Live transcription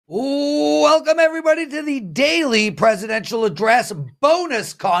Welcome, everybody, to the daily presidential address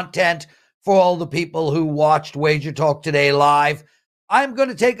bonus content for all the people who watched Wager Talk today live. I'm going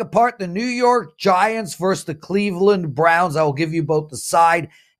to take apart the New York Giants versus the Cleveland Browns. I will give you both the side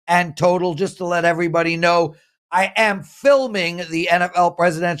and total just to let everybody know I am filming the NFL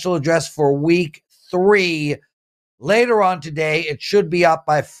presidential address for week 3. Later on today, it should be up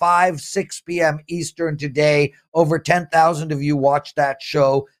by 6 p.m. Eastern today. Over 10,000 of you watched that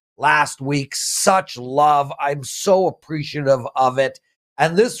show last week. Such love. I'm so appreciative of it.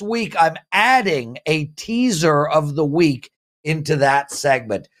 And this week, I'm adding a teaser of the week into that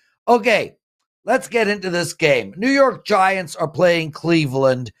segment. Okay, let's get into this game. New York Giants are playing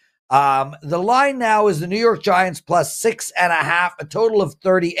Cleveland. The line now is the New York Giants plus 6.5, a total of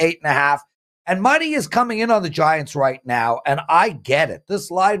 38.5. And money is coming in on the Giants right now, and I get it. This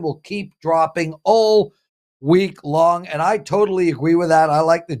line will keep dropping all week long, and I totally agree with that. I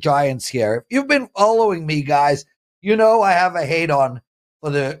like the Giants here. If you've been following me, guys, you know I have a hate on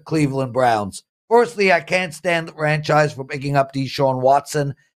for the Cleveland Browns. Firstly, I can't stand the franchise for picking up Deshaun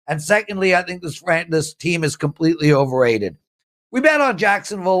Watson, and secondly, I think this team is completely overrated. We bet on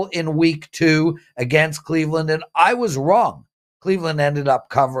Jacksonville in week 2 against Cleveland, and I was wrong. Cleveland ended up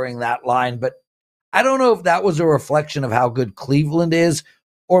covering that line, but I don't know if that was a reflection of how good Cleveland is,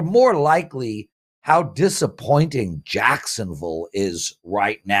 or more likely how disappointing Jacksonville is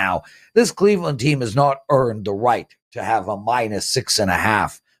right now. This Cleveland team has not earned the right to have a minus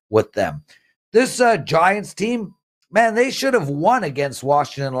 6.5 with them. This Giants team, man, they should have won against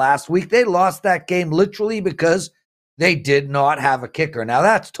Washington last week. They lost that game literally because they did not have a kicker. Now,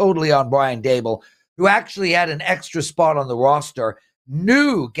 that's totally on Brian Daboll, who actually had an extra spot on the roster,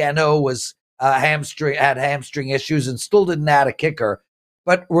 knew Gano was had hamstring issues and still didn't add a kicker.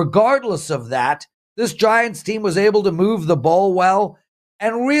 But regardless of that, this Giants team was able to move the ball well.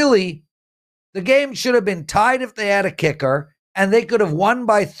 And really, the game should have been tied if they had a kicker, and they could have won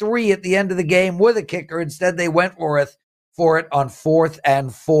by 3 at the end of the game with a kicker. Instead, they went for it on 4th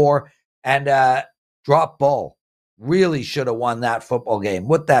and 4 and dropped ball. Really should have won that football game.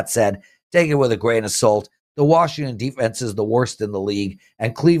 With that said, take it with a grain of salt. The Washington defense is the worst in the league,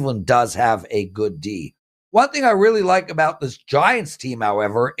 and Cleveland does have a good D. One thing I really like about this Giants team,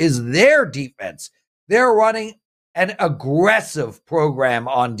 however, is their defense. They're running an aggressive program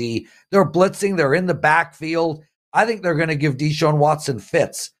on D. They're blitzing. They're in the backfield. I think they're going to give Deshaun Watson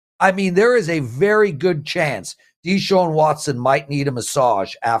fits. I mean, there is a very good chance Deshaun Watson might need a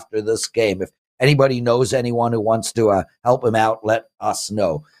massage after this game. If anybody knows anyone who wants to help him out, let us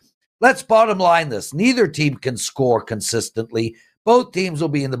know. Let's bottom line this. Neither team can score consistently. Both teams will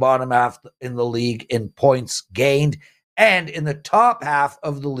be in the bottom half in the league in points gained and in the top half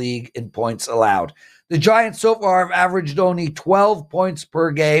of the league in points allowed. The Giants so far have averaged only 12 points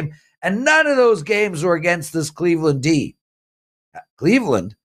per game, and none of those games were against this Cleveland D.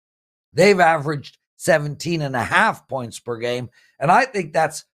 Cleveland, they've averaged 17.5 points per game, and I think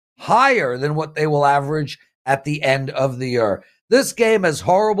that's higher than what they will average at the end of the year. This game has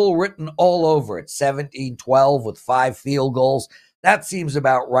horrible written all over it, 17-12 with 5 field goals. That seems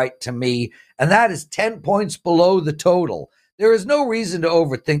about right to me, and that is 10 points below the total. There is no reason to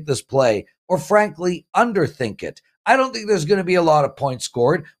overthink this play, or frankly, underthink it. I don't think there's going to be a lot of points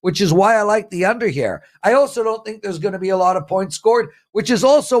scored, which is why I like the under here. I also don't think there's going to be a lot of points scored, which is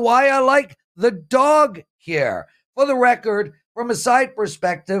also why I like the dog here. For the record, from a side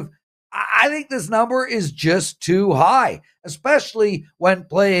perspective, I think this number is just too high, especially when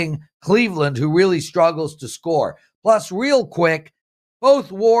playing Cleveland, who really struggles to score. Plus, real quick,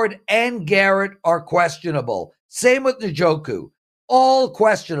 both Ward and Garrett are questionable. Same with Njoku. All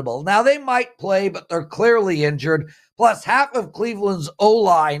questionable. Now, they might play, but they're clearly injured. Plus, half of Cleveland's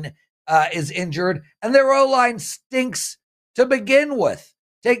O-line is injured, and their O-line stinks to begin with.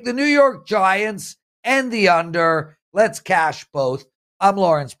 Take the New York Giants and the under. Let's cash both. I'm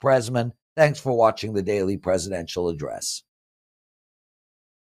Lawrence Presman. Thanks for watching the Daily Presidential Address.